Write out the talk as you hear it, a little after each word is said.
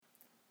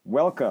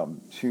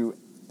Welcome to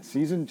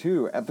Season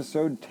 2,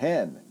 Episode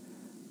 10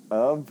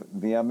 of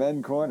the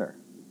Amen Corner.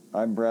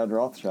 I'm Brad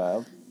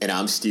Rothschild. And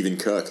I'm Stephen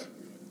Cook.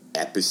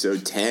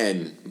 Episode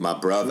 10, my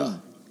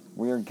brother.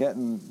 We're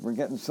getting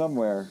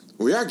somewhere.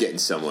 We are getting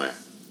somewhere.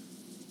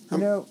 You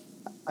know,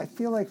 I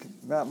feel like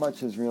not much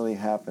has really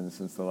happened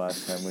since the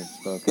last time we've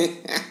spoken.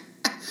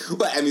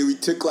 Well, I mean, we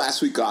took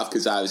last week off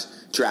because I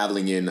was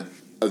traveling in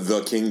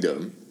the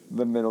kingdom.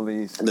 The Middle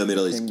East. The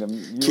Middle East.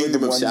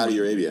 Kingdom of Saudi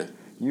Arabia.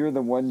 You're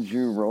the one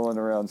Jew rolling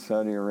around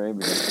Saudi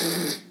Arabia.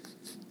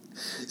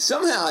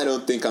 Somehow I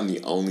don't think I'm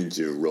the only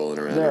Jew rolling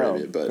around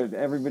Arabia. But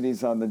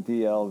everybody's on the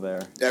DL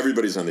there.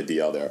 Everybody's on the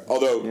DL there.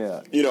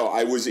 Although, you know,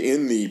 I was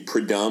in the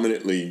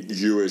predominantly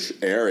Jewish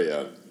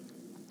area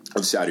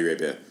of Saudi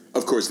Arabia.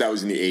 Of course, that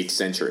was in the 8th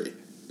century.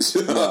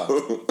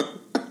 So...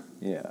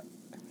 Yeah,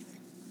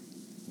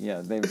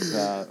 they've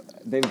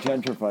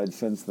gentrified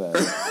since then.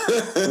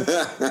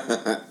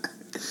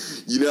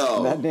 You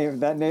know,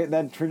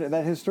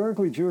 that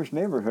historically Jewish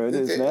neighborhood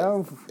is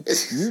now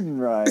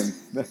Judenrein.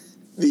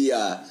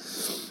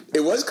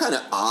 It was kind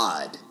of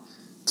odd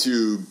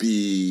to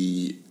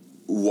be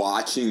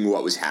watching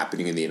what was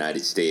happening in the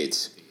United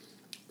States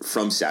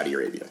from Saudi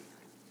Arabia,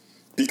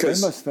 because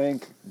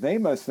they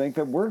must think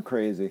that we're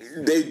crazy.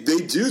 They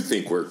do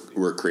think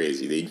we're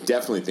crazy. They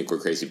definitely think we're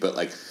crazy. But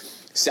like,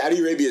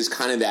 Saudi Arabia is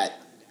kind of that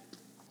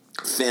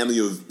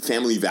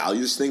family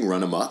values thing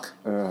run amok.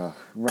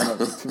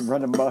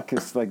 Run amok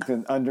is like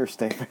an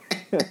understatement.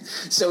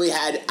 So we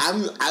had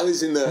I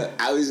was in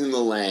the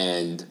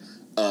land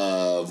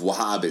of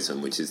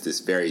Wahhabism, which is this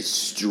very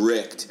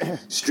strict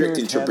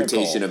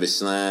interpretation of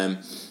Islam.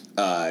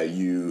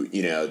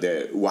 You know,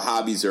 the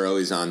Wahhabis are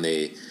always on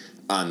the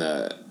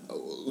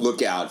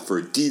lookout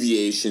for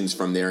deviations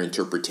from their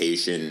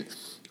interpretation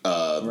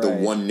of the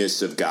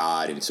oneness of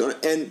God and so on.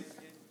 And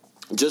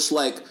just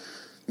like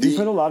you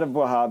put a lot of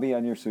Wahhabi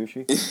on your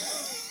sushi?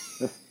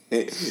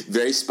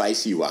 Very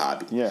spicy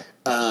Wahhabi. Yeah.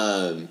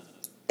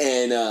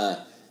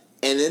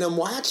 And then I'm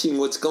watching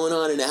what's going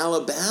on in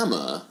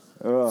Alabama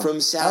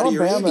from Saudi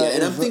Arabia.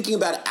 And I'm thinking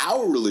about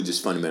our religious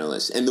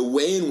fundamentalists and the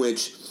way in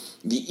which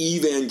the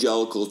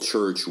evangelical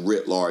church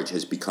writ large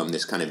has become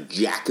this kind of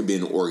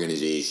Jacobin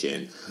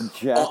organization.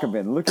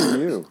 Look at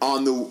you.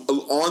 On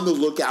the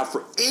lookout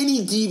for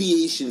any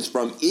deviations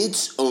from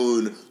its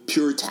own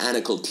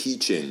puritanical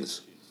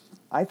teachings.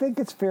 I think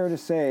it's fair to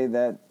say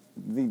that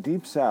the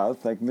Deep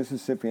South, like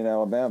Mississippi and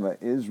Alabama,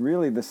 is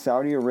really the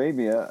Saudi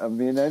Arabia of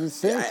the United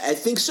States. I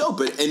think so,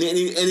 but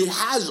it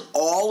has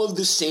all of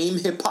the same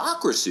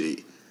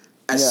hypocrisy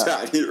as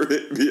Saudi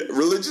Arabia,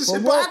 religious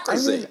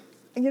hypocrisy.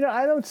 I mean,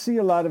 I don't see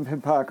a lot of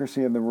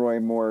hypocrisy in the Roy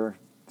Moore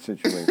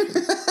situation.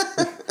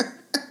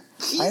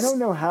 I don't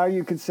know how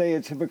you could say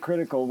it's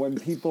hypocritical when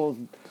people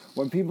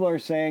are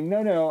saying,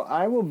 no,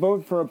 I will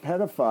vote for a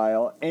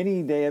pedophile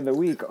any day of the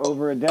week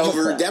over a Democrat.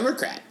 Over a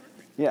Democrat.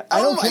 Yeah,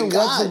 I don't care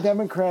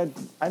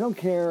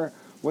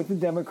what the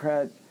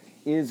Democrat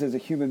is as a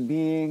human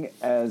being,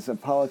 as a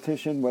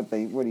politician, what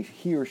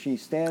he or she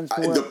stands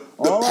for. The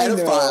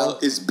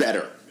pedophile is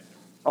better.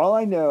 All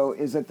I know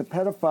is that the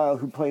pedophile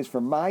who plays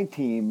for my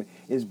team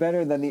is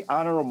better than the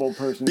honorable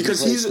person who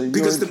plays for your team.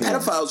 Because the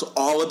pedophile's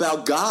all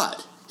about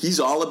God. He's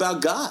all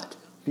about God.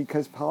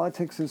 Because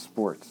politics is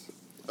sports.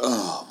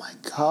 Oh, my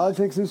God.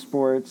 Politics is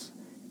sports,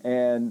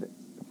 and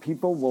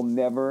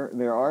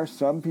there are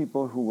some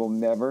people who will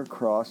never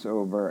cross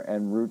over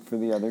and root for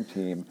the other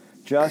team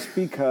just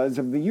because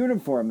of the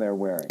uniform they're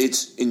wearing. It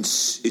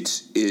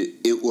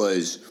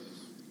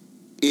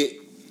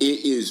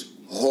is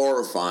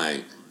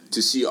horrifying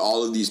to see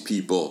all of these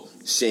people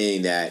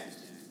saying that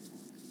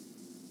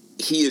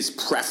he is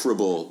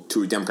preferable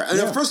to a Democrat.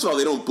 And first of all,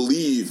 they don't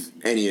believe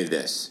any of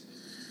this.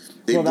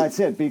 That's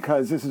it,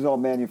 because this is all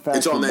manufactured.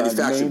 It's all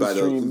manufactured by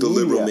the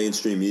liberal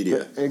mainstream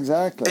media.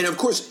 Exactly. And of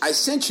course, I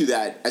sent you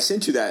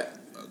that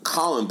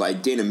column by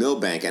Dana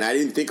Milbank, and I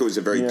didn't think it was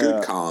a very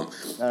good column.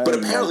 But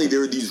apparently,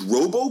 there are these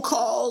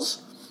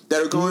robocalls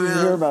that are going out.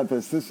 You hear about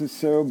this? This is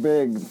so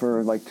big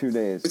for like 2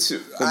 days. The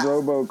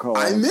robocalls.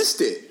 I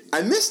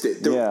missed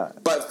it.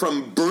 But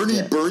from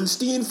Bernie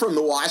Bernstein from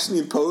the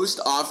Washington Post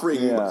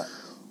offering. Yeah.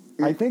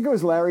 I think it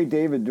was Larry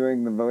David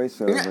doing the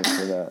voiceover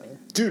for that.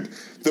 Dude,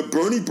 the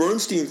Bernie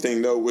Bernstein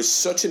thing, though, was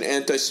such an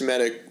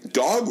anti-Semitic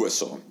dog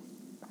whistle.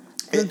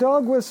 The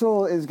dog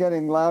whistle is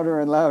getting louder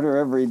and louder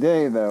every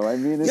day, though. I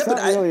mean, it's not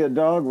really a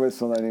dog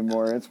whistle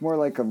anymore. It's more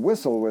like a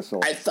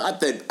whistle. I thought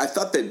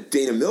that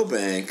Dana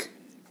Milbank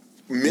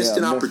missed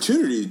an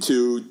opportunity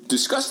to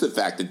discuss the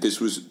fact that this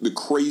was the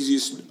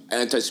craziest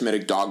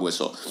anti-Semitic dog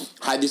whistle.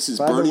 Hi, this is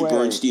Bernie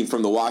Bernstein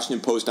from the Washington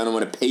Post. I don't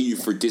want to pay you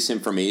for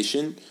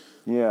disinformation.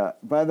 Yeah.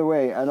 By the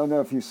way, I don't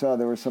know if you saw,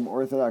 there was some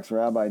Orthodox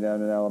rabbi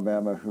down in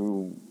Alabama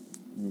who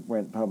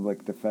went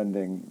public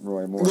defending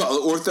Roy Moore. Well,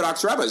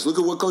 Orthodox rabbis. Look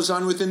at what goes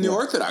on within the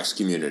Orthodox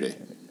community.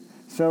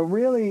 So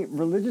really,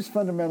 religious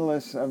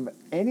fundamentalists of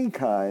any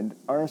kind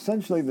are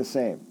essentially the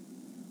same,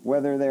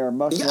 whether they are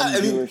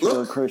Muslim, Jewish,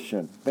 or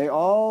Christian. They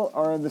all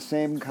are the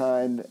same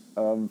kind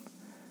of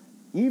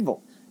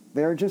evil.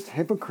 They're just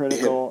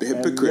hypocritical.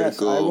 Hypocritical. And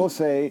yes, I will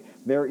say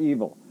they're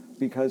evil.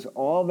 because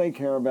all they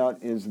care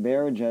about is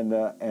their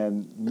agenda,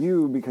 and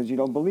you, because you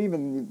don't believe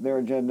in their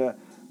agenda,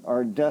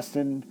 are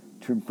destined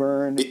to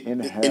burn in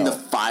hell. In the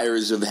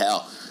fires of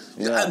hell.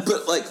 Yeah.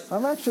 But, like...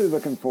 I'm actually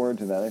looking forward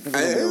to that. I think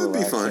it would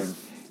be fun.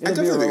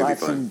 It'll be a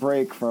relaxing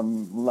break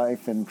from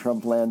life in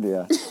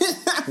Trumplandia.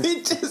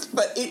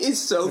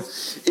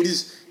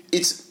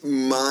 It's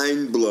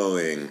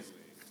mind-blowing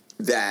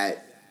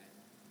that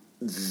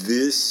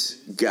this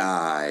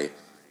guy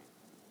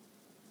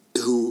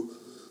who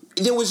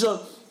he was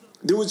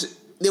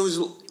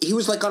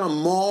like on a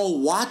mall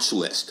watch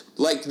list.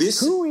 Like this.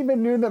 Who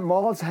even knew that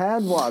malls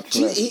had watch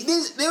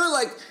lists? They were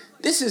like,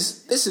 this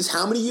is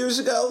how many years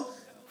ago?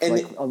 And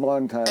like a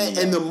long time ago.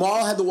 And the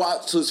mall had the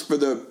watch list for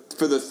the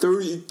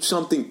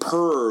 30-something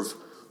perv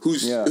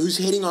who's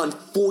hitting on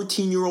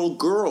 14-year-old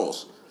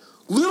girls.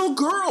 Little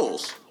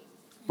girls.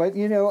 But,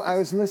 I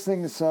was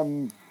listening to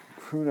some,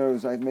 who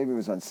knows, maybe it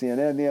was on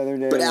CNN the other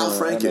day. But Al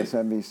Franken.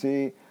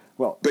 MSNBC.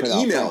 Well, but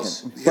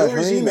emails.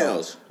 Hillary's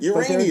emails.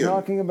 Uranium.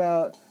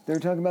 But they're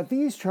talking about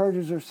these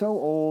charges are so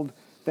old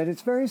that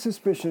it's very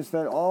suspicious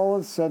that all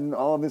of a sudden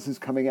all of this is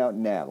coming out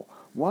now.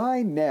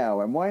 Why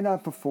now and why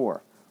not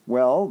before?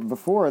 Well,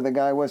 before the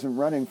guy wasn't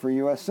running for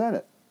U.S.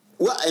 Senate.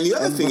 Well, and the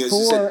other thing is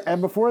and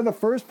before the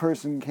first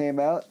person came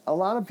out, a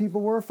lot of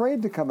people were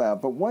afraid to come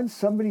out. But once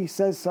somebody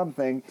says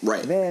something,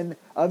 then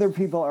other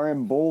people are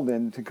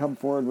emboldened to come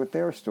forward with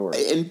their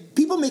story. And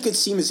people make it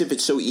seem as if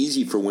it's so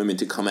easy for women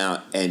to come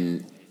out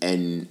and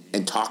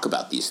talk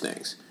about these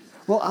things.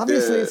 Well,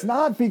 obviously it's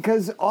not,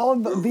 because all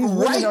of these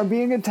women are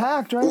being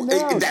attacked now.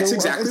 That's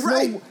exactly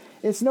right.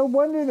 It's no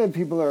wonder that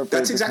people are afraid.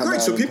 That's exactly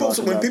right. So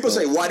when people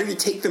say, "Why did it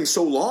take them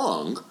so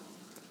long?"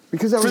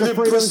 Because I was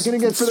afraid I was going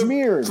to get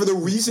smeared. For the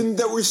reason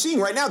that we're seeing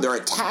right now, they're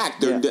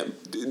attacked. It's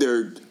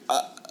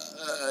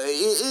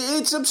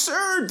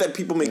absurd that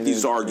people make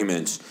these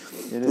arguments.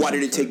 Why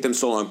did it take them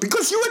so long?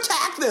 Because you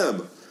attack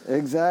them.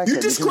 Exactly.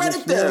 You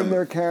discredit them.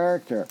 Their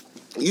character.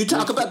 You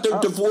talk about their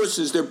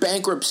divorces, their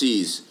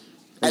bankruptcies,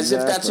 as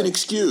if that's an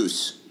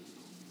excuse.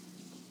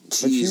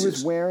 But she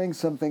was wearing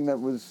something that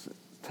was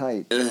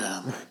tight.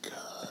 Oh my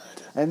God.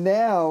 And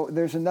now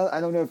there's another. I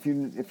don't know if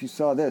you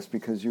saw this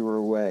because you were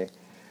away,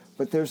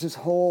 but there's this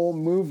whole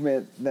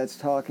movement that's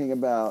talking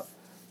about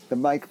the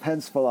Mike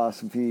Pence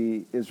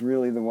philosophy is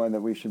really the one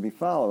that we should be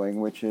following,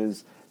 which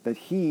is that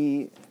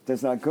he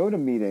does not go to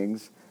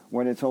meetings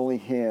when it's only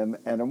him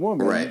and a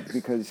woman,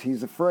 because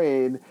he's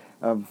afraid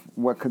of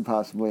what could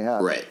possibly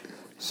happen. Right.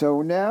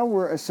 So now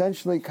we're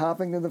essentially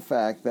copping to the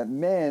fact that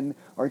men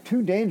are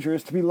too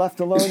dangerous to be left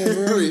alone in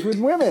rooms with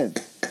women.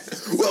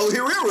 Well,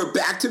 here we are. We're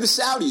back to the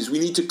Saudis. We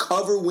need to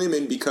cover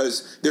women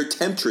because they're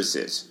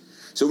temptresses.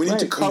 So we need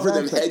to cover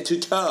them head to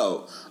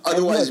toe.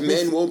 Otherwise,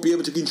 men won't be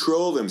able to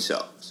control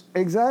themselves.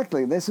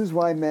 Exactly. This is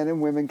why men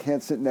and women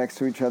can't sit next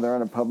to each other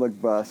on a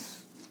public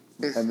bus.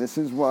 And this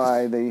is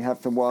why they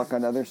have to walk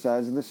on other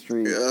sides of the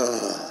street.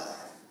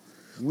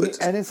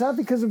 And it's not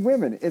because of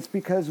women. It's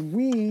because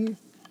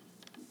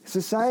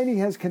society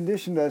has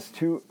conditioned us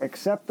to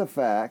accept the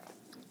fact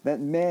that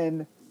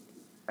men,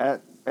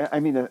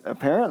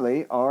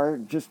 apparently, are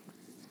just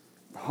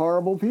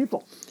horrible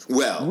people.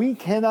 Well, we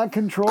cannot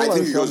control ourselves.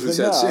 I think it goes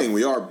without saying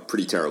we are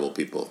pretty terrible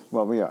people.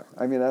 Well, we are.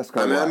 I mean, that's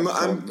quite I'm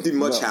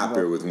much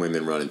happier with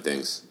women running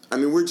things. I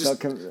mean, we're just...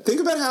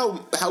 think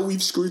about how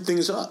we've screwed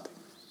things up.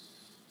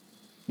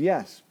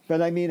 Yes,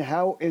 but I mean,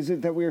 how is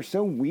it that we are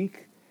so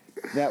weak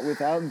that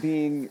without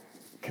being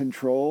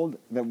controlled,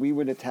 that we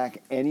would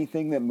attack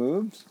anything that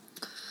moves?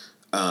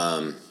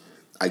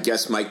 I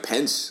guess Mike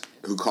Pence,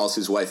 who calls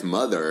his wife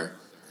mother,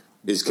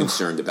 is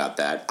concerned about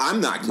that.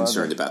 I'm not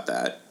concerned about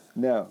that.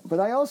 No,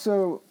 but I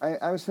also,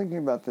 I was thinking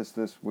about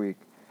this week.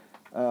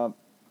 All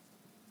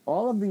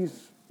of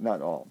these,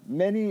 not all,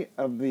 many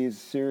of these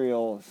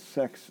serial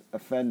sex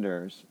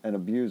offenders and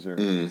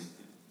abusers,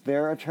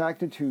 they're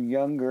attracted to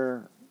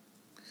younger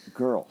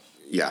girls.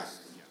 Yeah.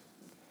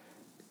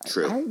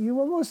 True. You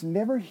almost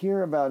never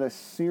hear about a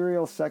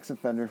serial sex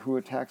offender who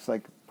attacks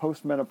like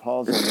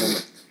postmenopausal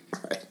women.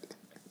 Right.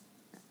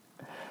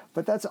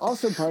 But that's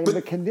also part of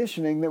the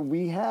conditioning that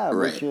we have,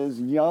 which is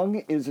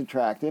young is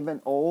attractive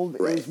and old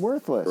is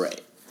worthless.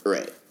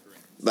 Right.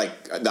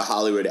 Like the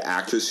Hollywood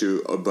actress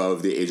who,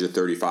 above the age of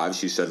 35,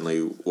 she's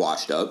suddenly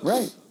washed up.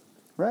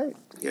 Right.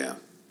 Yeah.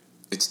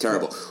 It's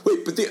terrible. Yeah.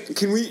 Wait, but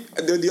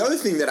the other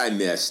thing that I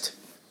missed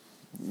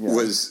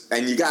was,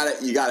 and you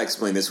gotta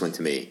explain this one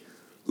to me,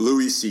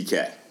 Louis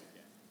C.K.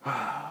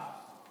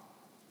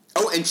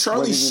 Oh, and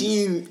Charlie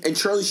Sheen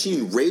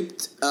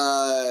raped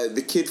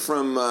the kid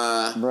from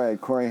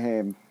Corey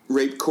Haim.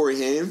 Raped Corey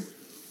Haim?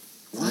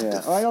 What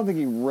the I don't think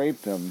he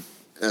raped him.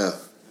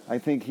 I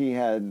think he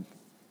had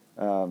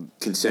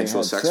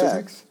consensual sex with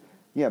him?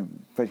 Yeah,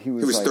 but he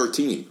was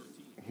 13.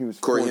 He was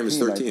Corey 14, Haim was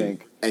 13. I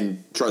think.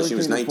 And Charlie Sheen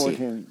was 19.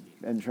 14,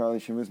 and Charlie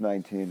Sheen was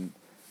 19.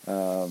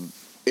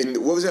 And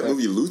what was that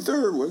movie,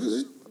 Luther? Or what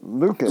was it?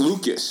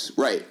 Lucas,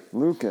 right.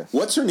 Lucas.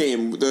 What's her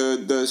name?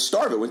 The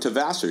star of it went to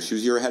Vassar. She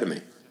was a year ahead of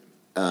me.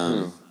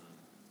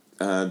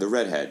 the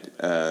redhead.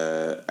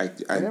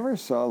 I never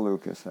saw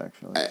Lucas,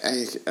 actually.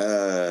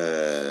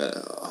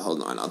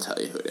 Hold on, I'll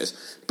tell you who it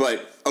is.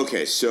 But,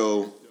 okay,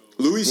 so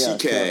Louis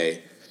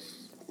C.K.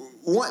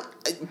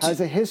 Has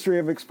a history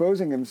of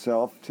exposing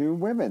himself to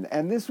women.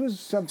 And this was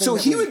something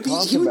he would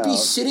be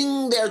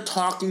sitting there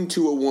talking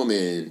to a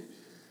woman,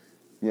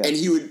 and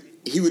he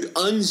would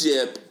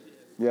unzip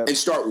and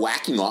start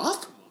whacking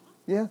off?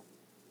 Yeah.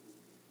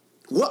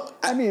 What?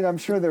 I mean, I'm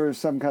sure there was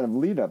some kind of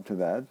lead up to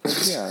that,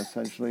 but yeah,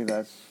 essentially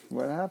that's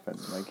what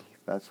happened. Like,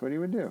 that's what he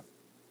would do.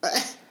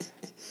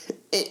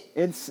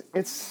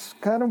 It's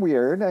kind of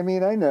weird. I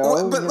mean, I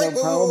know, probably at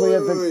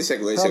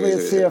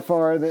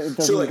CFR that it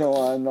doesn't go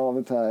on all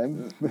the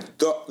time.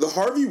 The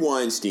Harvey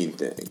Weinstein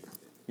thing.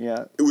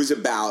 Yeah. It was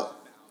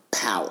about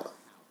power.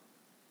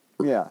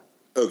 Yeah.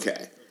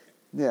 Okay.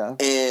 Yeah.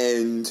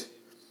 And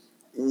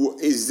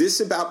is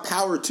this about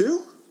power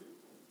too?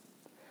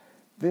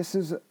 This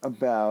is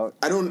about...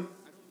 I don't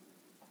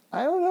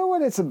know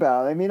what it's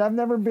about. I mean, I've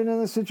never been in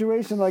a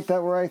situation like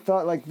that where I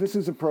thought, like, this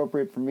is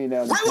appropriate for me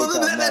now to take out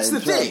that's my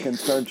the junk thing. And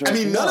start joking. I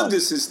mean, none of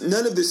this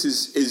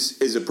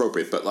is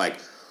appropriate, but, like,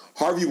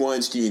 Harvey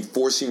Weinstein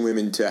forcing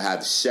women to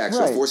have sex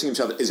or forcing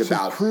himself is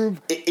about...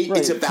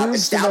 It's about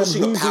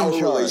establishing a power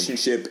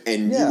relationship,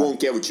 and you won't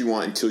get what you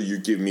want until you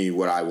give me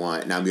what I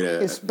want, and I'm going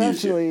to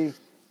abuse you.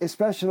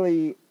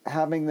 Especially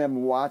having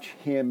them watch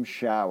him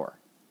shower.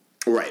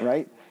 Right.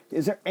 Right?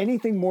 Is there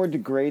anything more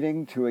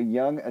degrading to a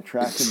young,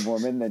 attractive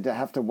woman than to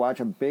have to watch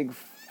a big,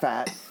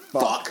 fat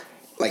fuck?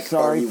 Like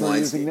Sorry Harvey for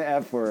using the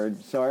F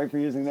word. Sorry for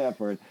using the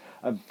F word.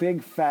 A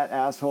big, fat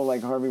asshole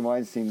like Harvey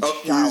Weinstein.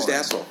 Oh, you used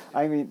asshole.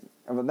 I mean,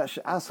 that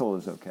asshole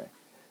is okay.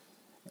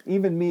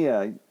 Even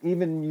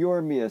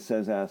your Mia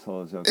says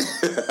asshole is okay.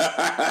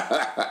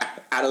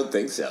 I don't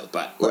think so,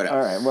 but whatever.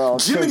 All right, well,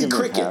 Jiminy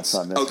Crickets.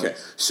 On this okay,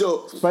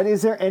 so... But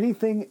is there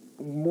anything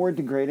more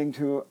degrading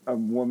to a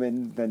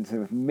woman than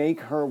to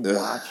make her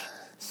watch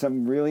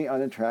some really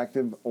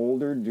unattractive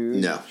older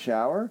dude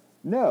shower?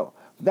 No.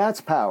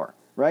 That's power,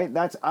 right?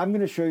 I'm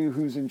going to show you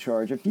who's in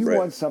charge. If you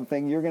want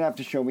something, you're going to have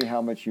to show me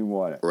how much you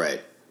want it.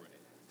 Right.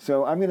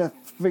 So I'm going to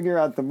figure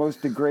out the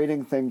most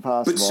degrading thing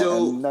possible. But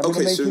so, and I'm going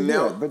to make you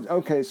do it. But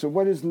okay, so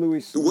what is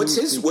Louis? What's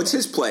his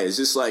play? Is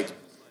this a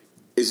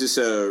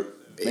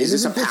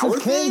power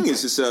thing?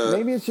 Is this a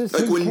maybe it's just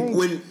like his kink.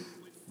 when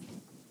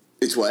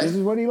it's what? This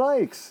is what he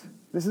likes.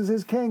 This is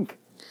his kink.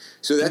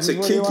 So that's a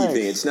kinky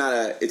thing. It's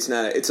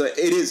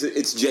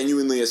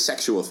genuinely a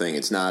sexual thing.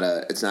 It's not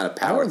a power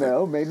thing. I don't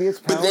know. Maybe it's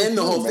power. But then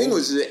the whole thing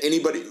was that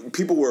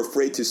people were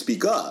afraid to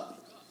speak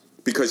up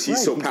because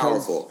he's so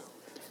powerful.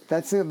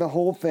 That's the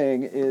whole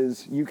thing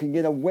is you can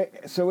get away.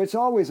 So it's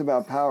always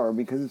about power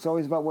because it's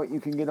always about what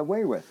you can get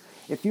away with.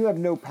 If you have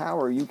no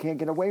power, you can't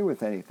get away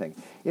with anything.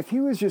 If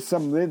he was just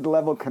some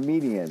mid-level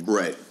comedian,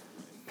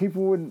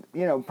 people would,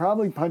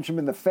 probably punch him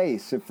in the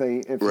face if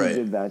he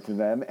did that to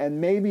them, and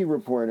maybe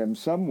report him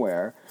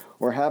somewhere,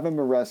 or have him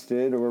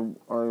arrested, or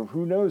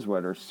who knows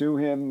what, or sue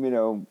him.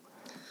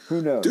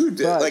 Who knows? Dude,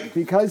 but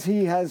because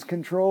he has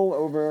control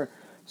over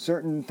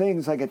certain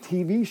things, like a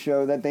TV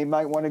show that they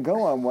might want to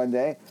go on one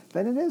day,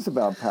 then it is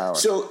about power.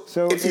 So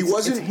if he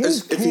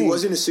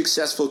wasn't a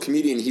successful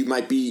comedian, you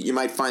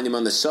might find him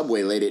on the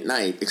subway late at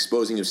night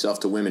exposing himself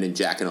to women and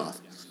jacking off.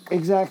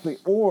 Exactly,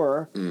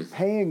 or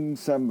paying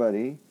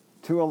somebody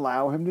to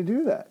allow him to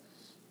do that.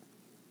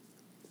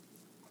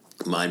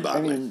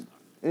 Mind-boggling. I mean,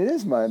 it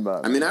is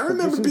mind-boggling. I mean, I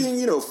remember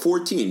being,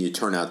 14. You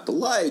turn out the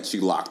lights,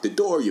 you lock the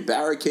door, you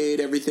barricade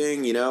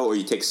everything, or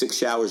you take 6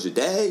 showers a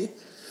day.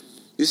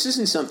 This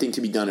isn't something to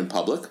be done in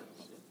public.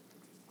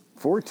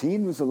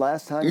 14 was the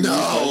last time.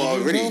 No,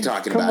 what are you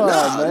talking about?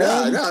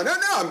 No.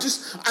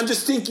 I'm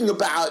just thinking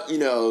about,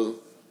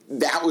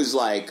 that was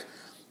like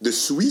the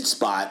sweet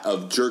spot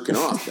of jerking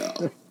off,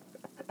 though.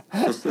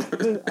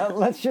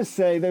 Let's just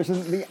say there's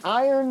the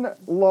iron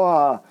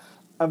law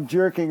of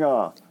jerking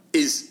off.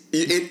 Is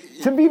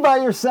it to be by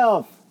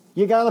yourself?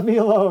 You got to be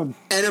alone.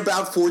 And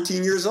about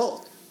 14 years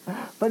old.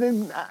 But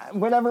in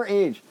whatever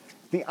age,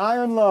 the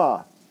iron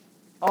law,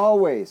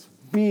 always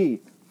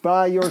be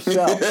by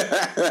yourself.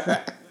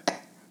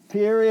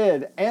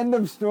 Period. End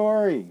of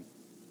story.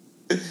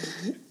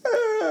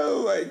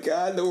 Oh my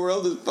God, the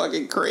world is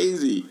fucking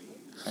crazy.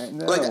 I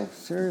know,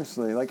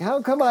 seriously. Like,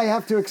 how come I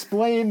have to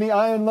explain the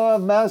iron law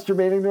of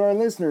masturbating to our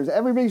listeners?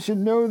 Everybody should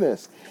know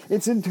this.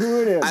 It's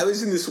intuitive. I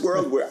was in this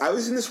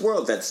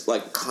world that's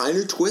like kind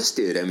of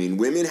twisted. I mean,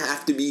 women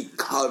have to be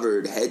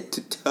covered head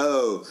to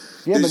toe.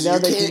 Yeah, but now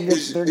they're going to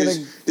get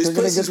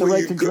the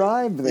right to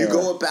drive there.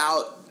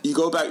 You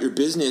go about your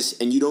business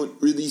and you don't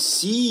really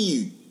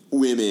see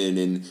women,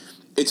 and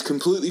it's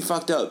completely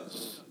fucked up.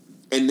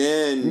 And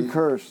then you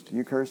cursed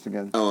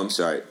again. Oh, I'm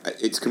sorry.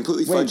 It's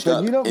completely fudged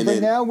up.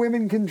 But now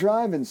women can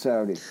drive in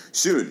Saudi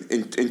soon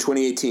in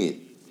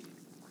 2018.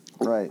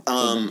 Right. We've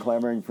been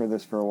clamoring for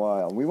this for a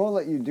while. We won't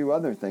let you do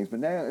other things, but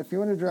now if you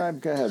want to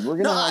drive, go ahead.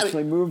 We're going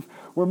to move.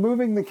 We're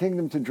moving the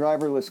kingdom to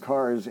driverless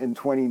cars in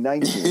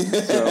 2019.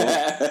 So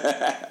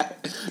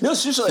no,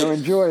 seriously. So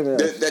enjoy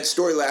this. That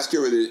story last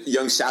year where the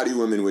young Saudi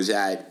woman was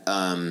at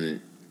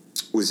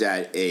was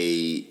at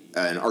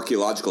an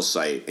archaeological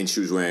site, and she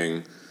was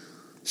wearing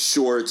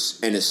shorts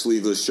and a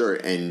sleeveless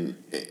shirt, and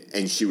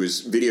she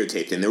was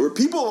videotaped, and there were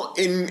people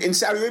in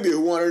Saudi Arabia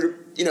who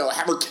wanted to,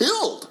 have her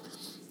killed.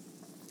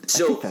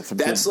 So that's a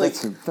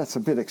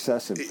bit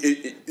excessive.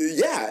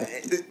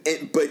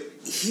 But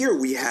here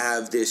we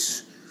have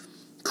this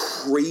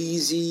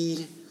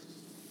crazy.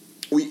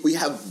 We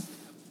have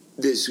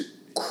this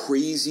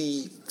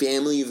crazy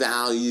family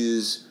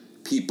values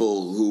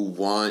people who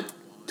want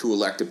to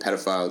elect a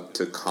pedophile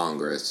to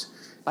Congress,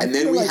 and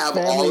then we have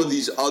all of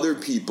these other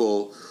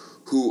people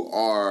who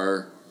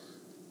are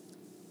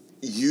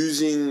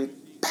using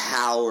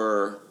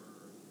power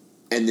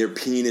and their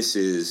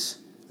penises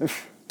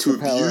to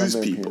abuse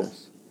people.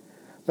 Penis.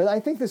 But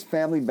I think this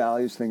family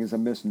values thing is a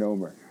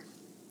misnomer.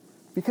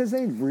 Because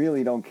they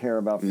really don't care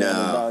about family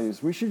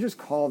values. We should just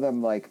call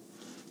them like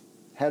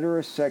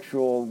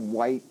heterosexual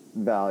white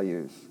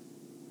values.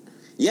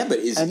 Yeah,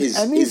 but these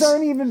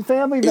aren't even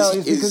family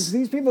values because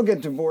these people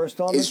get divorced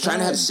all the time. Is trying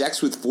to have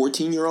sex with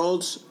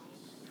 14-year-olds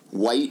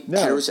white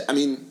heterosexual? I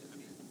mean,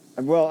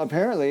 well,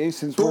 apparently,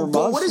 since we're monsters.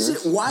 But what is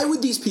it? Why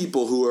would these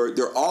people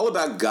they're all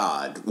about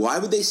God? Why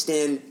would they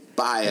stand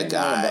by a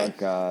guy? Not about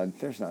God.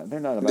 They're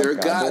not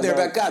about God. They're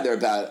about God. They're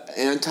about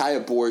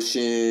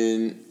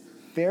anti-abortion.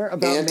 They're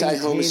about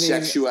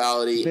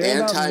anti-homosexuality,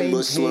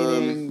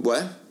 anti-Muslim.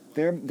 What?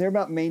 They're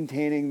about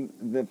maintaining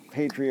the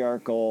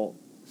patriarchal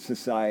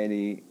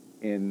society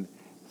in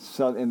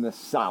the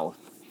South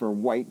for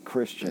white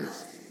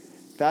Christians.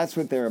 That's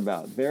what they're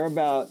about. They're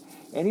about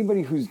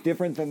anybody who's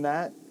different than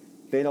that.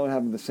 They don't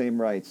have the same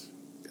rights.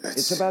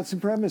 It's about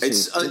supremacy.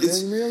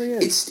 It really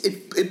is.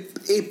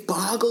 It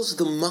boggles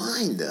the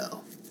mind,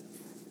 though.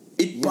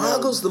 It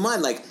boggles the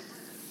mind. Like,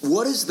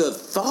 what is the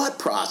thought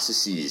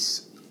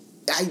processes?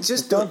 The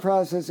thought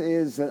process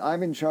is that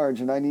I'm in charge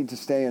and I need to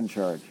stay in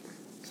charge.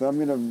 So I'm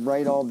going to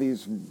write all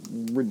these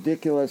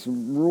ridiculous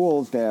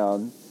rules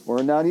down,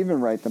 or not even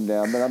write them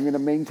down, but I'm going to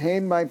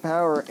maintain my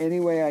power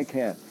any way I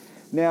can.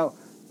 Now,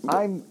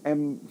 I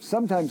am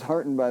sometimes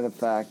heartened by the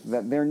fact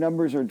that their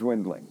numbers are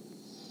dwindling.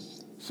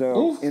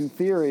 So, in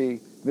theory,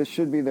 this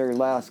should be their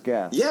last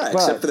gasp. Yeah,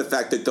 except for the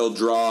fact that they'll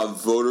draw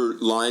voter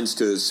lines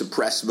to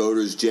suppress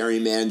voters,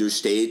 gerrymander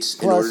states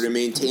in order to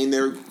maintain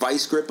their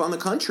vice grip on the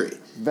country.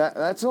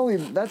 That's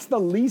the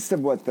least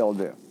of what they'll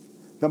do.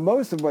 The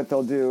most of what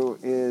they'll do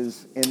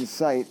is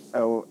incite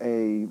a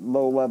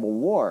low-level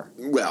war.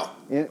 Well,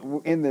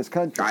 in this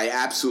country. I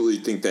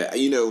absolutely think that,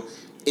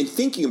 in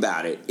thinking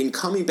about it, in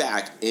coming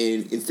back,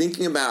 in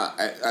thinking about,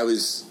 I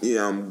was,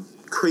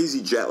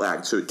 crazy jet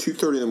lagged. So at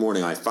 2:30 in the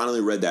morning, I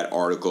finally read that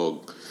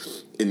article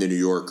in the New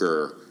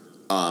Yorker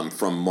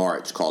from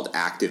March called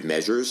 "Active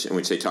Measures," in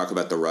which they talk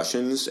about the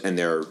Russians and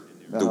the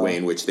way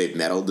in which they've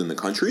meddled in the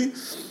country.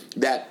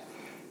 That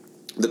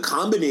the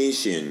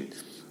combination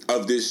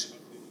of this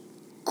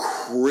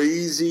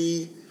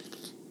crazy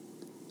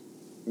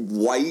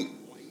white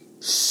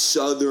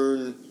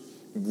Southern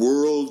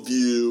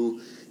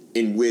worldview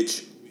in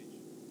which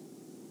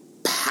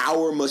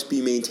power must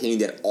be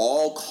maintained at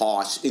all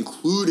costs,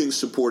 including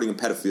supporting a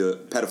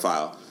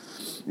pedophile,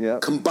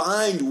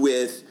 combined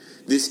with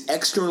this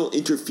external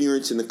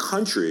interference in the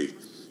country,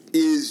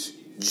 is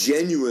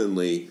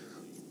genuinely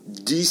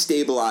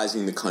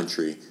destabilizing the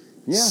country,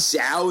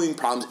 sowing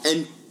problems,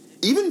 and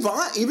even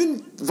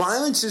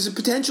violence is a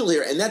potential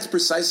here, and that's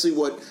precisely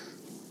what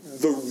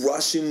the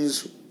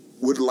Russians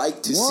would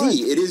like to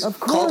see. It is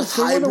called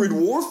hybrid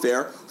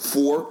warfare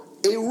for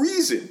a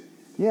reason.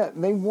 Yeah,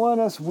 they want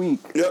us weak.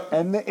 Yep.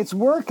 And it's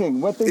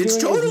working. What they're doing is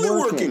totally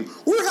working.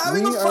 We're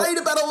having a fight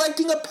about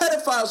electing a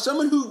pedophile,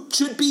 someone who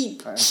should be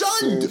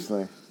shunned.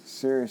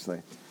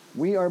 Seriously.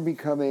 We are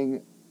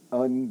becoming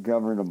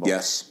ungovernable.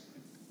 Yes.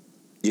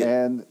 Yeah.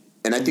 And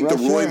I think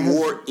Russia the Roy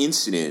Moore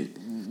incident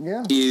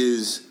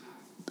is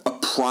a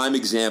prime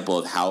example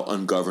of how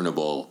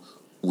ungovernable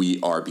we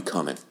are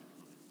becoming.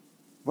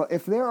 Well,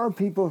 if there are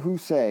people who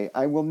say,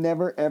 I will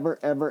never, ever,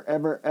 ever,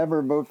 ever,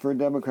 ever vote for a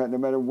Democrat, no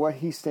matter what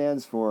he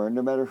stands for,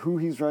 no matter who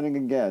he's running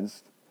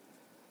against,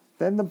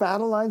 then the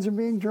battle lines are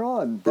being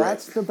drawn.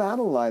 That's the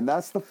battle line.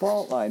 That's the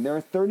fault line. There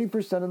are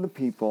 30% of the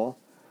people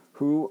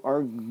who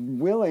are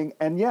willing,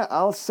 and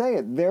I'll say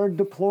it, they're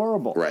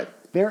deplorable. Right.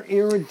 They're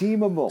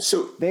irredeemable.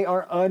 So they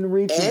are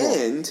unreachable.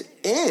 And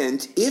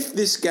if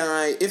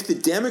the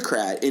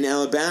Democrat in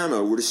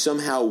Alabama were to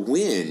somehow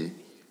win,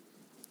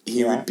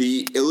 he would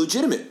be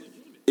illegitimate.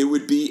 It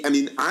would be,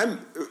 I'm,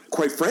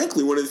 quite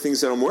frankly, one of the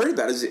things that I'm worried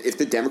about is if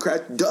the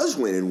Democrat does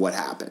win and what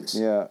happens.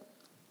 Yeah.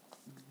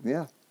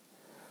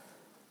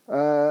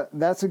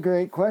 That's a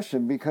great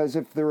question, because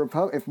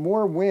if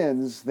Moore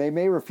wins, they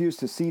may refuse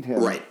to seat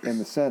him in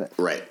the Senate.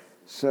 Right.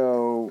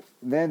 So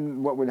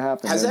then what would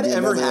happen? Has that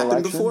ever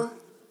happened before?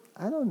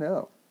 I don't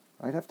know.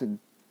 I'd have to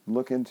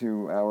look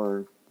into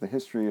the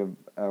history of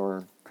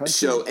our country.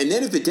 So, and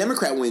then if the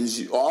Democrat wins,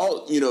 the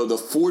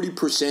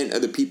 40%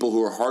 of the people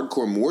who are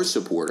hardcore Moore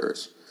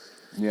supporters,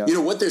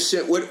 what they're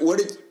saying,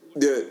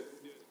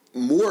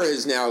 Moore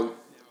has now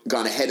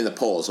gone ahead in the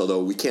polls,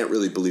 although we can't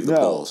really believe the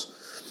polls.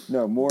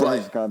 No, Moore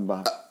has gone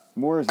behind.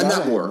 Moore is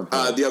not Moore.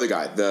 The other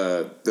guy.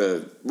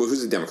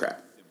 Who's the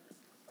Democrat?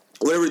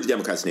 Whatever the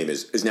Democrat's name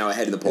is now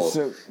ahead in the polls.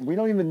 We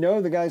don't even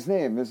know the guy's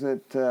name. Is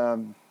it?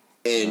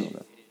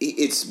 And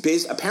it's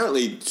based.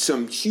 Apparently,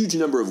 some huge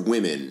number of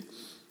women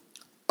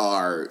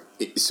are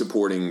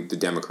supporting the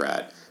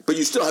Democrat, but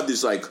you still have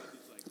this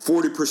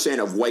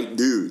 40% of white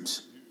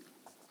dudes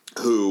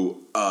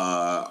who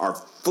are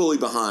fully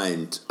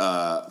behind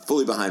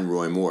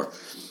Roy Moore.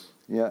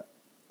 Yeah.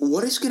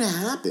 What is going to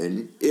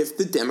happen if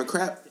the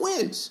Democrat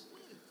wins?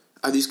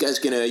 Are these guys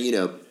going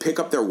to, pick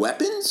up their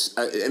weapons?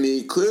 I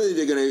mean, clearly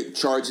they're going to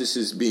charge this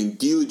as being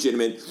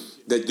delegitimate,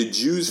 that the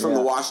Jews from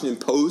the Washington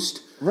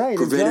Post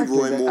prevented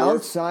Roy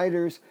Moore.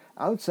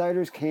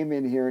 Outsiders came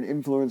in here and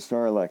influenced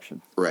our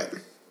election. Right.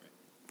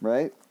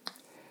 Right?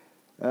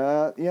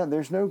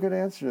 There's no good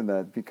answer to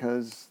that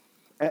because...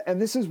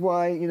 And this is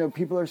why,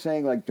 people are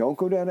saying, don't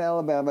go down to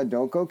Alabama,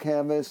 don't go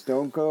canvass,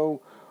 don't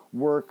go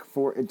work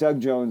for...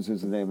 Doug Jones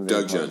is the name of the...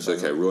 Doug Jones,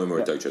 okay. Roy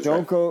Moore, Doug Jones,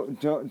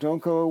 don't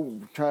go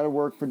try to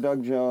work for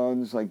Doug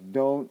Jones.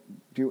 Don't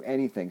do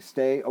anything.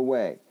 Stay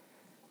away.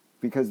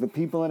 Because the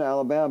people in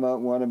Alabama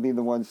want to be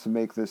the ones to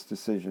make this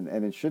decision.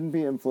 And it shouldn't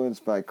be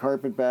influenced by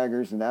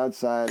carpetbaggers and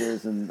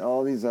outsiders and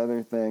all these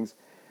other things.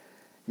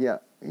 Yeah.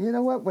 You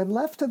know what? When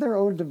left to their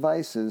own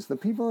devices, the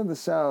people in the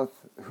South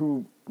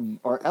who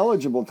are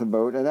eligible to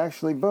vote and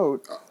actually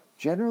vote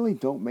generally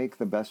don't make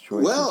the best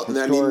choices. Well,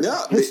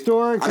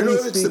 historically, I don't know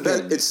if it's the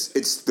best.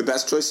 It's the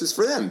best choices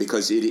for them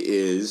because it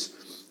is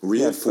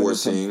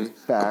reinforcing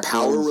a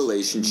power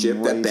relationship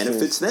racist, that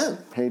benefits them.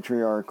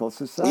 Patriarchal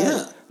society.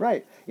 Yeah,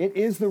 right. It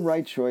is the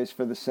right choice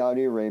for the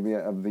Saudi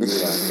Arabia of the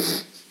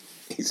U.S.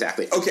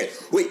 Exactly. Okay.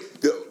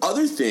 Wait. The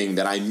other thing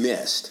that I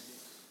missed,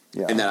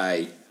 and that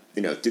I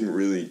didn't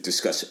really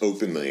discuss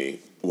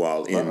openly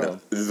while in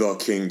the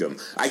kingdom.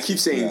 I keep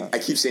saying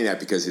that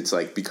because it's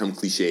become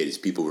cliched as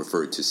people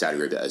refer to Saudi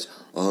Arabia as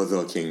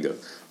the kingdom.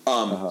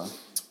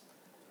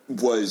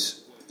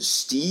 Was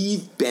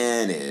Steve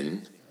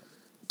Bannon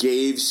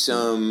gave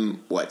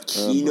some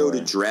keynote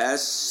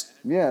address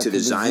to the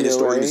Zionist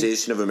ZOA.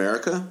 Organization of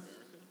America?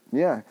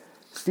 Yeah.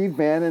 Steve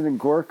Bannon and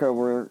Gorka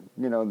were,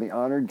 the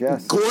honored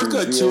guests.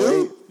 Gorka,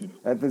 too?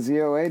 At the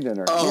ZOA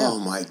dinner. Oh,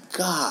 my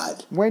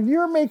God. When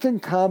you're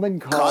making common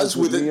cause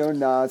with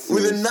neo-Nazis.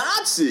 With a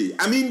Nazi.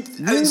 I mean,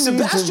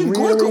 Sebastian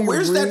Gorka,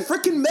 where's that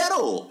freaking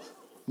medal?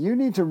 You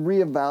need to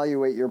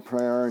reevaluate your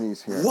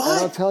priorities here. What?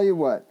 And I'll tell you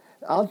what.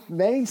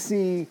 They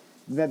see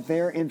that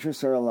their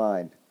interests are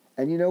aligned.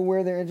 And you know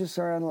where their interests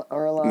are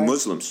aligned?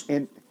 Muslims.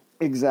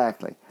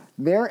 Exactly.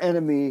 Their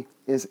enemy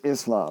is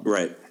Islam.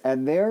 Right.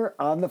 And they're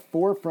on the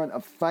forefront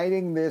of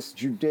fighting this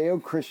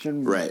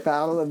Judeo-Christian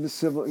battle of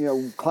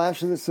the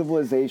clash of the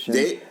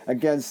civilizations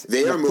against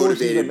They are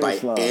motivated by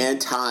Islam.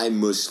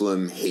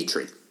 Anti-Muslim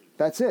hatred.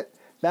 That's it.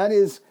 That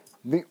is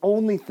the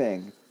only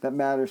thing that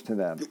matters to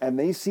them. And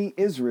they see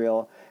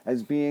Israel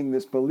as being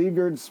this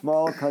beleaguered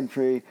small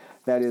country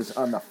that is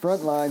on the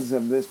front lines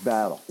of this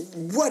battle.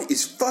 What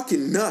is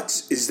fucking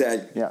nuts is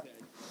that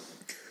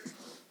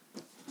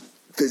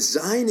the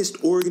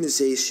Zionist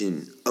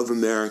Organization of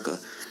America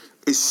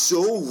is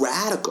so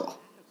radical.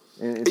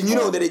 And you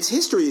know that its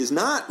history is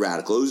not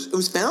radical. It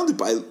was founded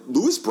by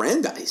Louis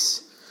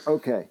Brandeis.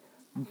 Okay.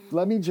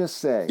 Let me just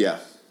say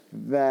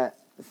that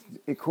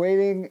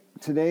equating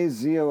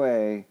today's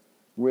ZOA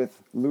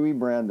with Louis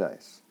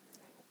Brandeis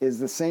is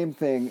the same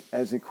thing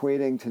as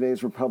equating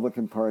today's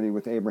Republican Party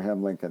with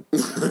Abraham Lincoln.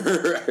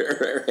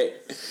 right.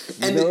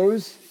 And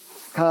those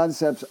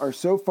concepts are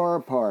so far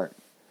apart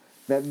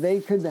that they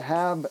could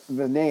have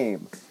the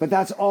name, but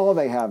that's all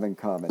they have in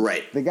common.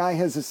 Right. The guy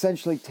has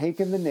essentially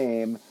taken the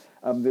name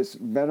of this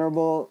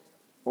venerable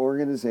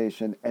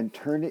organization and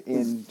turned it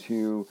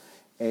into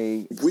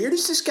a... Where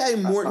does this guy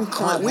Morton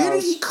Klein... Where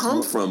did he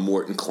come from,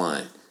 Morton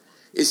Klein?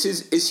 Is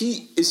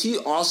he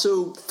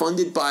also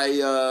funded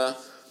by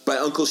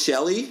Uncle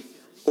Shelley?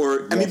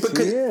 Or he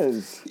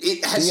is.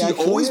 Has he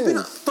always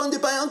been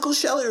funded by Uncle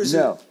Shelley? Or is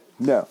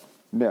No.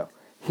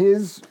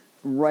 His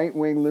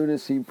right-wing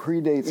lunacy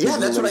predates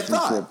his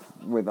relationship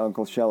with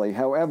Uncle Shelley.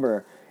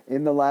 However,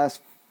 in the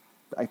last,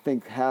 I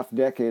think,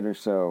 half-decade or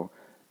so,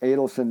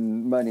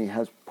 Adelson money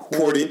has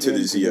poured into the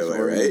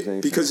ZOA,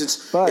 right? Because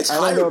it's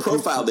higher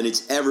profile than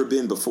it's ever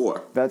been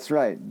before. That's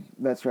right.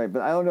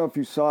 But I don't know if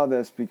you saw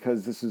this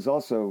because this is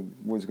also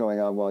was going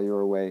on while you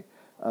were away.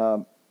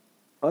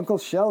 Uncle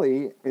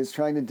Shelley is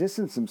trying to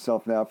distance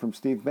himself now from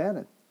Steve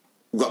Bannon.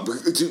 Well,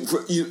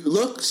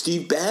 look,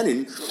 Steve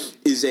Bannon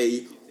is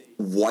a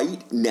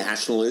white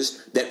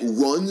nationalist that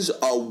runs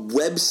a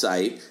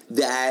website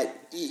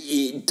that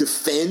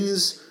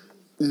defends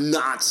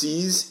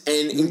Nazis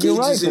and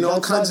engages in all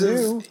kinds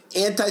of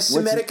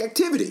anti-Semitic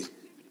activity.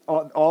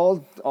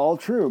 All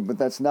true, but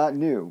that's not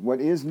new. What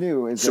is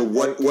new is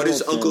what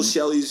is Uncle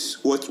Shelley's?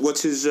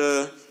 What's his?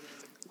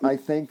 I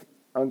think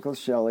Uncle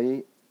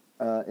Shelley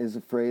is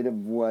afraid of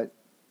what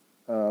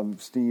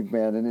Steve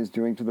Bannon is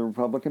doing to the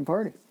Republican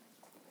Party.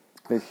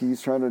 That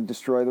he's trying to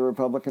destroy the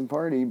Republican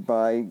Party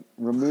by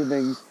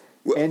removing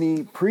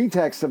any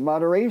pretext of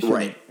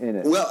moderation in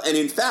it. Well, and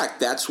in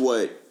fact, that's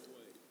what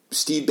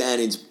Steve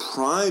Bannon's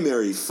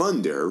primary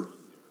funder,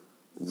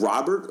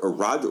 Robert or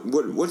Roger,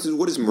 what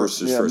is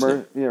Mercer's first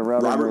name? Yeah,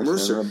 Robert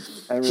Mercer.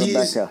 And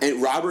Rebecca.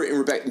 And Robert and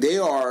Rebecca, they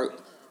are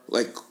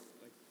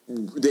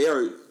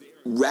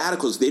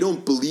radicals. They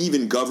don't believe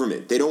in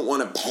government. They don't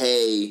want to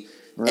pay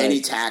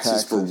any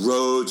taxes for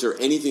roads or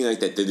anything like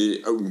that.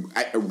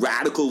 They're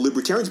radical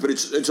libertarians, but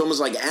it's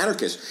almost like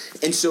anarchists.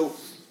 And so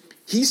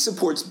he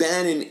supports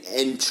Bannon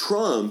and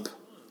Trump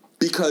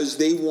because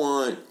they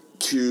want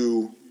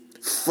to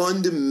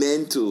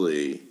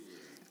fundamentally,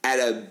 at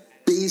a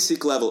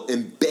basic level,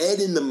 embed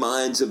in the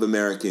minds of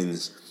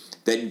Americans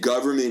that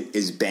government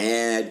is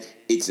bad,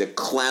 it's a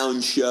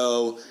clown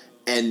show,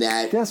 and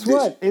that... Guess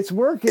what? It's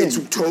working. It's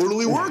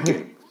totally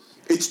working.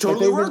 It's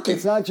totally working.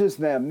 It's not just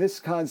them. This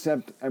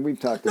concept, and we've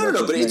talked about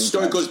but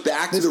it goes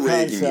back to the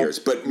Reagan years.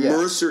 But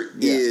Mercer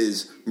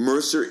is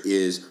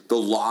the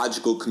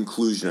logical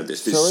conclusion of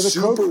this. This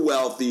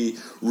wealthy...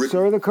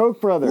 So are the Koch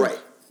brothers. Right.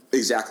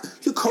 Exactly.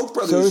 The Koch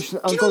brothers... So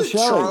do you know that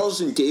Charles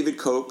and David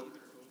Koch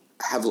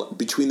have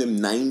between them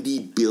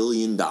 $90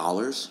 billion?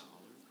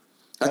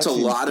 That's a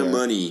lot of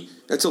money.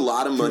 That's a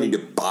lot of money to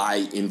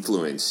buy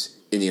influence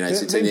in the United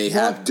States, and they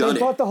have done it. They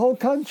bought the whole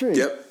country.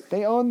 Yep.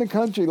 They own the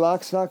country,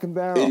 lock, stock, and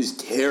barrel. It is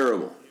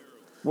terrible.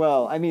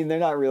 Well, I mean, they're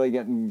not really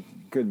getting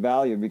good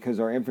value because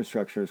our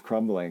infrastructure is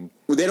crumbling.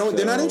 Well,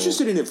 they're not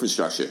interested in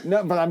infrastructure.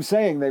 No, but I'm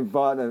saying they've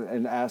bought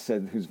an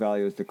asset whose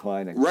value is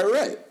declining.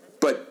 Right.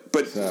 But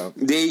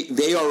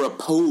they are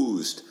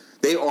opposed.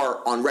 They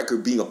are on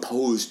record being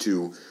opposed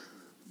to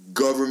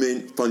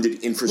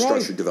government-funded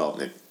infrastructure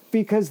development.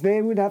 Because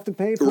they would have to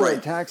pay for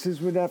it. Taxes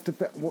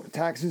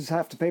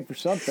have to pay for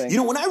something. You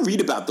know, when I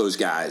read about those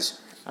guys...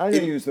 I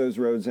don't use those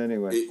roads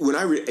anyway.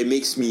 It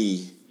makes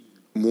me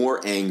more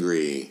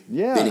angry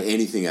than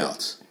anything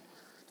else.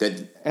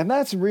 And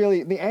that's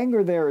really... The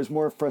anger there is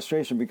more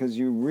frustration because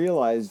you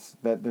realize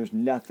that there's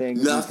nothing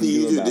you can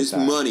do about this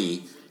that.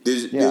 Money...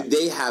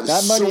 They have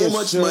so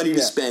much money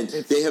to spend.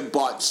 They have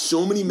bought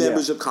so many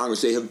members of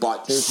Congress. They have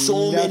bought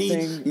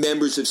many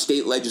members of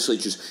state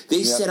legislatures.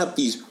 They set up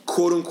these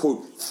quote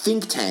unquote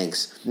think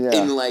tanks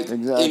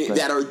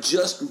that are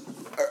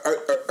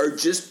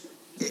just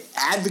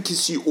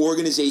advocacy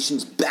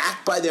organizations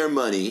backed by their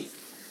money.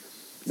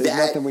 There's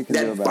nothing we can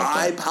do about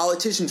buy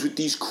politicians with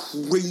these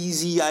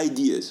crazy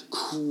ideas.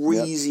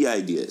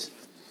 Ideas.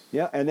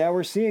 Yeah, and now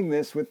we're seeing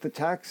this with the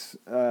tax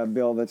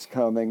bill that's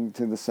coming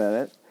to the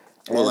Senate.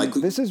 And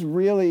this is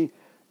really,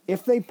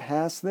 if they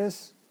pass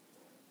this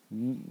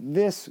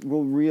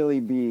will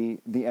really be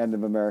the end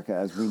of America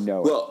as we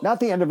know it. Not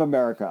the end of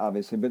America,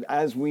 obviously, but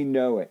as we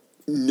know it.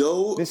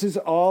 This is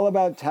all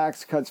about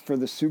tax cuts for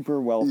the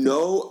super wealthy.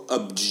 No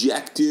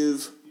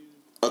objective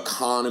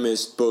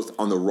economist, both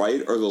on the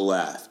right or the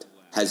left,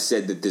 has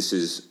said that this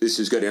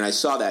is good. And I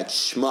saw that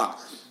schmuck,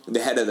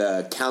 the head of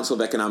the Council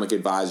of Economic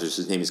Advisors.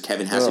 His name is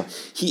Kevin Hassett.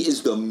 He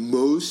is the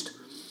most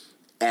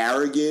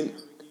arrogant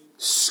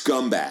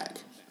scumbag.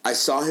 I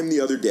saw him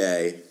the other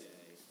day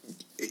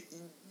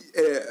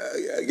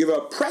give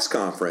a press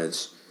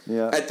conference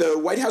at the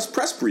White House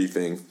press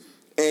briefing,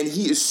 and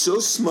he is so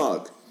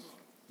smug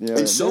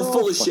and so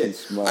full of shit.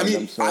 Smug. I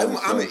mean,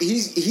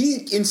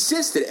 he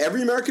insists that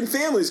every American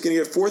family is going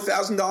to get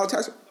 $4,000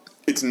 tax.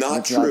 It's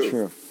not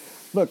true.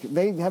 Look,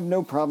 they have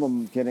no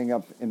problem getting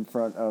up in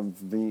front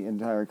of the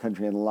entire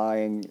country and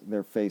lying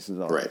their faces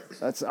off. Right.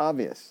 That's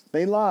obvious.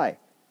 They lie.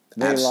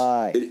 They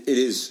lie.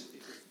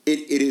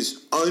 It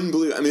is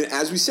unbelievable. I mean,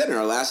 as we said in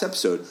our last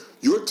episode,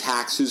 your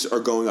taxes are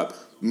going up.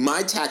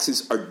 My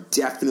taxes are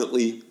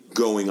definitely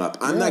going up.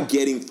 I'm not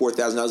getting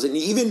 $4,000. And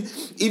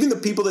even the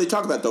people they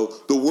talk about, though,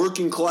 the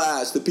working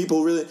class, the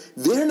people really,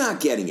 they're not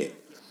getting it.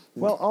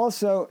 Well,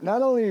 also,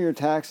 not only are your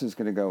taxes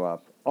going to go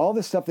up, all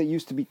the stuff that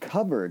used to be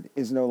covered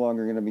is no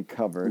longer going to be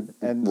covered.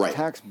 And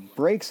tax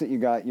breaks that you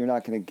got, you're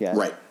not going to get.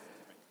 Right.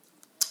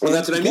 Well,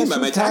 that's what I mean by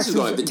my taxes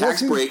going up. The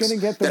tax breaks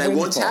that I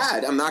once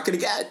had, I'm not going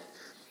to get.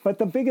 But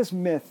the biggest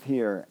myth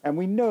here, and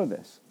we know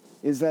this,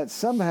 is that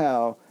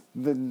somehow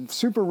the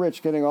super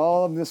rich getting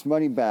all of this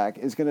money back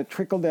is going to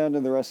trickle down to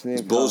the rest of the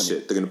economy.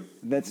 Bullshit. They're going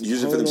to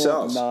use it for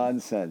themselves.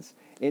 Nonsense.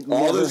 It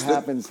never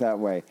happens that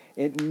way.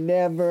 It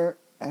never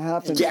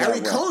happens that way.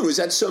 Gary Cohn was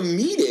at some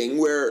meeting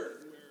where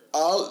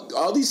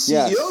all these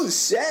CEOs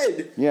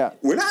said,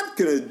 "We're not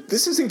going to.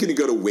 This isn't going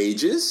to go to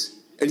wages."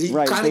 And he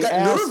kind of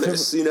got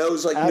nervous, it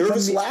was like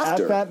nervous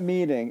laughter. At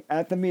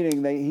the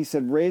meeting, he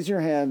said, raise your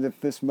hand if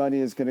this money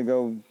is going to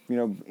go,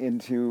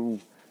 into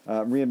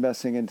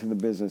reinvesting into the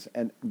business.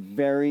 And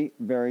very,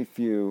 very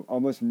few,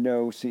 almost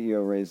no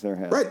CEO raised their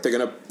hand. Right, they're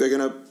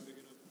gonna.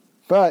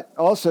 But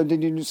also,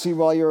 did you see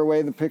while you were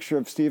away the picture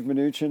of Steve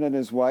Mnuchin and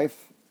his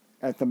wife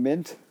at the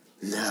Mint?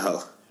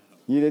 No.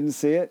 You didn't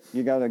see it?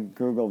 You got to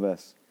Google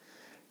this.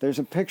 There's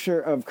a picture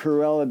of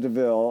Cruella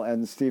DeVille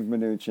and Steve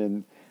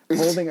Mnuchin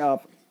holding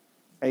up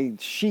a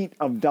sheet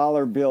of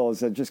dollar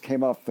bills that just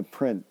came off the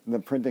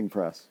printing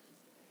press.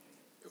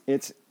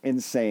 It's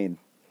insane.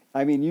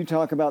 I mean, you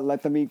talk about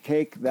let them eat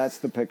cake, that's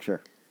the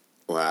picture.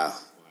 Wow.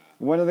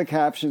 One of the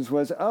captions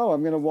was,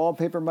 I'm going to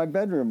wallpaper my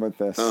bedroom with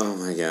this. Oh,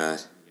 my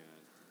God.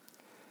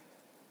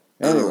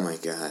 Anyway. Oh, my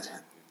God.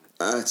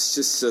 It's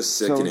just so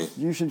sickening.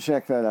 So you should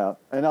check that out.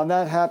 And on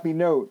that happy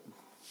note,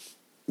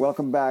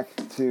 welcome back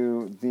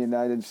to the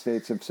United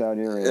States of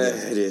Saudi Arabia.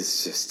 It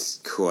is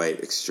just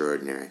quite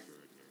extraordinary.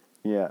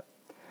 Yeah.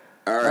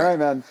 All right,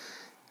 man.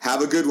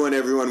 Have a good one,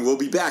 everyone. We'll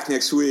be back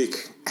next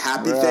week.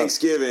 Happy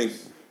Thanksgiving.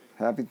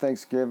 Happy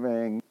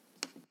Thanksgiving.